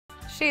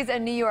She's a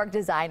New York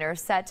designer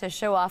set to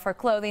show off her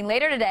clothing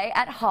later today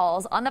at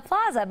Halls on the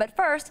Plaza. But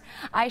first,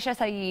 Aysha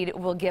Saeed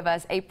will give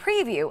us a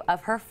preview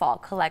of her fall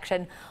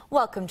collection.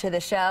 Welcome to the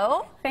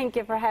show. Thank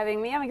you for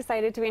having me. I'm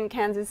excited to be in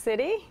Kansas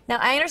City. Now,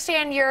 I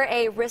understand you're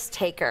a risk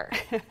taker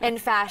in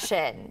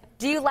fashion.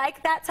 Do you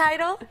like that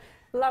title?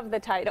 Love the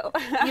title.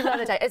 You love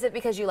the title. Is it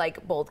because you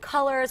like bold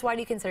colors? Why do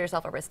you consider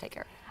yourself a risk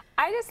taker?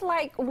 I just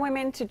like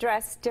women to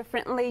dress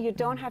differently. You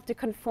don't have to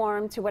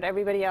conform to what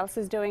everybody else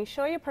is doing.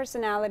 Show your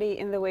personality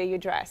in the way you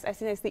dress. I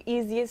think it's the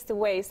easiest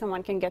way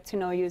someone can get to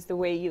know you is the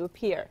way you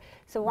appear.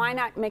 So why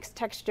not mix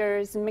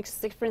textures, mix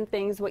different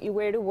things? What you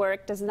wear to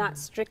work does not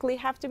strictly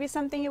have to be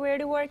something you wear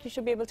to work. You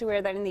should be able to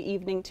wear that in the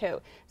evening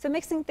too. So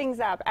mixing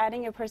things up,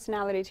 adding your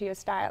personality to your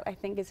style, I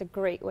think is a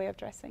great way of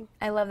dressing.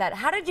 I love that.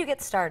 How did you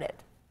get started?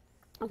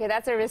 Okay,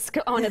 that's a risk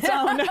on its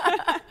own.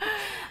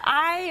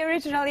 I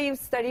originally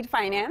studied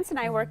finance and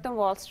I worked on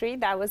Wall Street.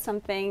 That was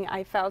something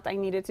I felt I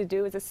needed to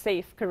do as a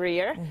safe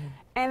career.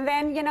 And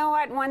then, you know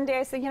what, one day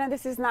I said, you know,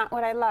 this is not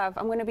what I love.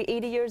 I'm going to be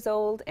 80 years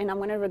old and I'm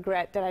going to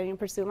regret that I didn't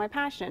pursue my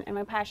passion. And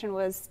my passion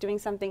was doing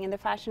something in the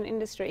fashion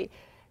industry.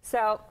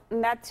 So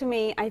that to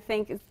me, I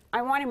think,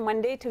 I wanted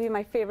Monday to be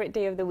my favorite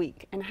day of the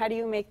week. And how do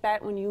you make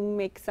that when you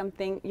make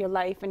something, your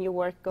life and your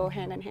work go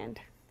hand in hand?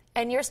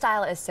 And your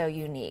style is so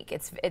unique.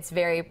 It's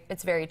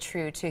very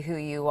true to who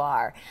you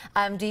are.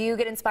 Do you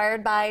get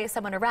inspired by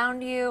someone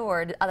around you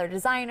or other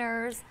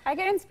designers? I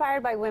get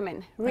inspired by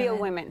women, real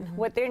women,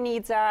 what their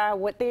needs are,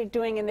 what they're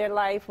doing in their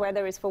life,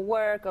 whether it's for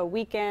work or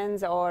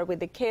weekends or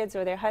with the kids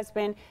or their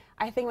husband.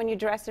 I think when you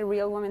dress a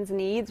real woman's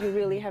needs, you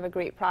really have a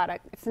great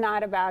product. It's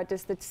not about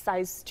just the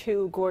size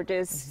 2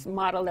 gorgeous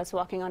model that's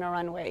walking on a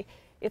runway.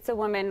 It's a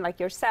woman like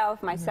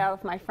yourself,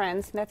 myself, my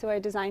friends. That's what I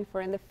designed for,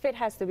 and the fit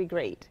has to be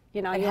great.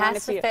 You know, it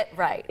has to fit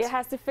right. It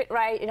has to fit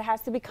right. It has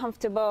to be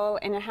comfortable,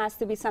 and it has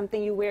to be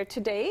something you wear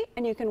today,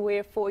 and you can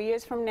wear 4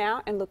 years from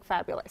now and look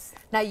fabulous.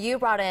 Now, you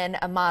brought in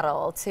a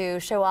model to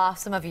show off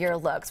some of your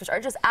looks, which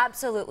are just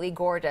absolutely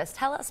gorgeous.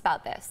 Tell us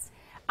about this.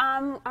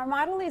 Our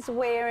model is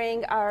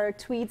wearing our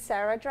tweed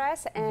Sarah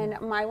dress, and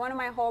one of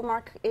my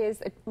hallmark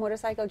is a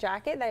motorcycle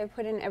jacket that I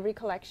put in every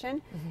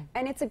collection.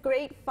 And it's a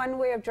great, fun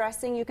way of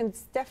dressing. You can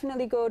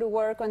definitely go to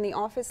work on the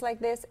office like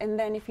this, and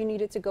then if you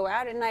needed to go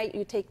out at night,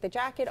 you take the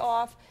jacket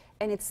off,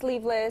 and it's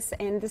sleeveless,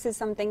 and this is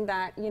something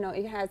that, you know,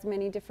 it has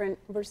many different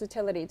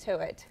versatility to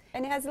it.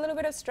 And it has a little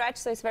bit of stretch,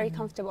 so it's very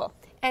comfortable.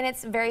 And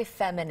it's very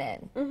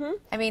feminine.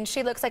 I mean,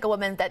 she looks like a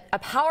woman, a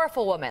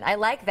powerful woman. I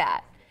like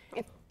that.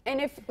 And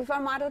if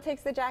our model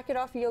takes the jacket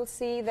off, you'll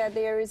see that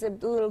there is a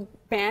little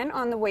band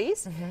on the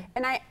waist.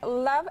 And I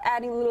love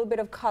adding a little bit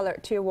of color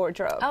to your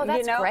wardrobe. Oh,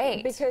 that's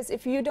great. Because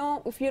if you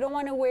don't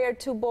want to wear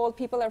too bold,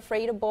 people are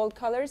afraid of bold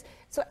colors.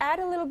 So add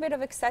a little bit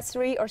of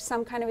accessory or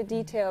some kind of a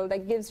detail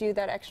that gives you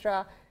that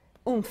extra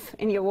oomph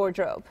in your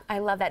wardrobe. I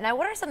love that. Now,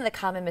 what are some of the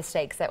common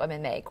mistakes that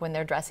women make when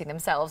they're dressing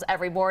themselves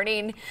every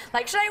morning?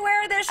 Like, should I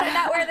wear this? Should I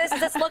not wear this?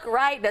 Does this look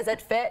right? Does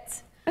it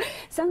fit?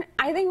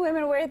 I think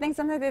women wear things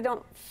sometimes they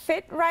don't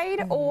fit right,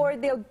 or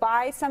they'll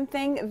buy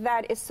something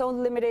that is so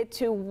limited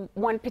to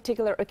one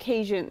particular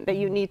occasion that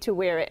you need to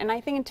wear it. And I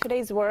think in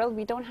today's world,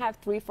 we don't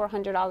have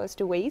 $300–400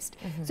 to waste.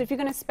 So if you're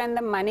going to spend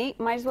the money,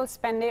 might as well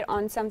spend it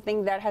on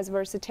something that has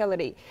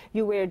versatility.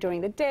 You wear it during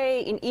the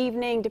day, in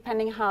evening,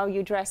 depending how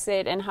you dress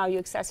it and how you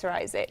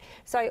accessorize it.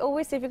 So I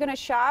always say, if you're going to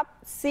shop,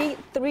 see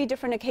 3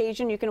 different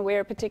occasions you can wear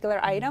a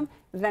particular item,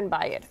 then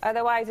buy it.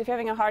 Otherwise, if you're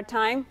having a hard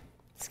time,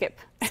 skip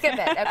it.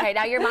 Okay,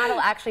 now your model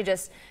actually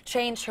just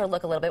changed her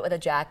look a little bit with a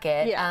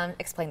jacket. Yeah.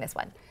 Explain this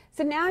one.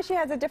 So now she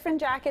has a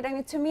different jacket. I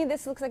mean, to me,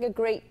 this looks like a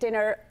great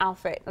dinner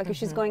outfit. Like if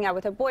she's going out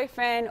with her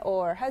boyfriend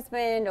or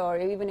husband, or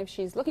even if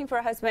she's looking for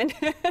a husband.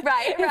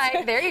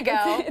 Right. There you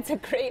go. It's a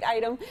great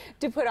item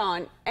to put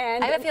on.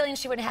 And I have a feeling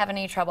she wouldn't have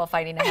any trouble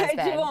finding a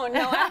husband. She won't.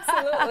 No,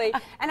 absolutely.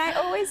 And I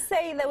always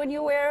say that when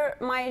you wear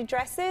my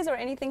dresses or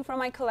anything from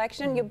my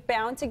collection, you're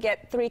bound to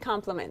get 3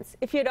 compliments.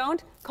 If you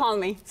don't, call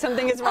me.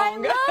 Something is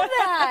wrong. I love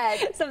that.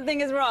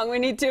 Something is wrong. We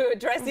need to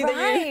address either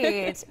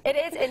you. It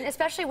is, and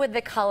especially with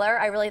the color,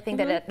 I really think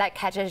that that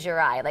catches your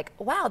eye. Like,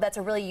 wow, that's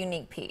a really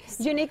unique piece.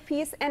 Unique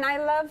piece, and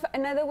I love,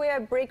 another way I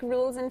break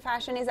rules in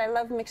fashion is I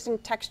love mixing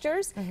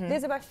textures.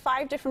 There's about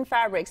 5 different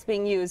fabrics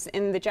being used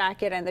in the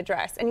jacket and the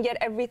dress, and yet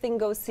everything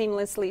goes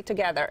seamlessly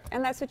together.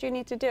 And that's what you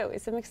need to do,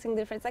 is a mixing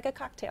difference, like a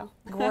cocktail.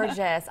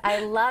 Gorgeous.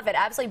 I love it.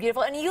 Absolutely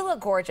beautiful. And you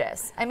look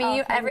gorgeous. I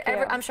mean,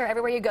 I'm sure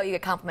everywhere you go, you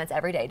get compliments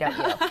every day, don't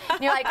you?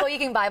 And you're like, well, you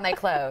can buy my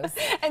clothes.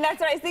 And that's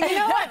what I think. You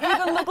know what? You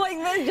can look like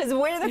this, just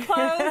wear the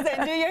clothes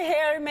and do your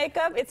hair and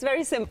makeup. It's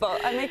very simple.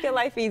 I make your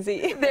life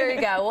easy. There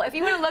you go. Well, if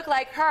you want to look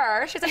like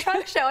her, she's a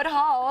trunk show at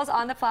Halls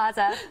on the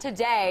Plaza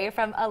today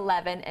from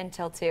 11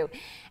 until 2.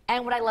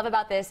 And what I love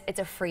about this, it's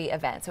a free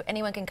event, so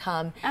anyone can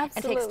come and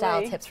take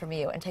style tips from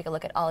you and take a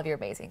look at all of your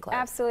amazing clothes.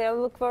 Absolutely. I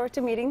look forward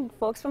to meeting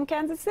folks from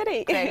Kansas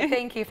City. Great.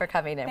 Thank you for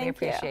coming in. We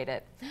appreciate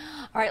it.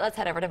 All right, let's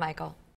head over to Michael.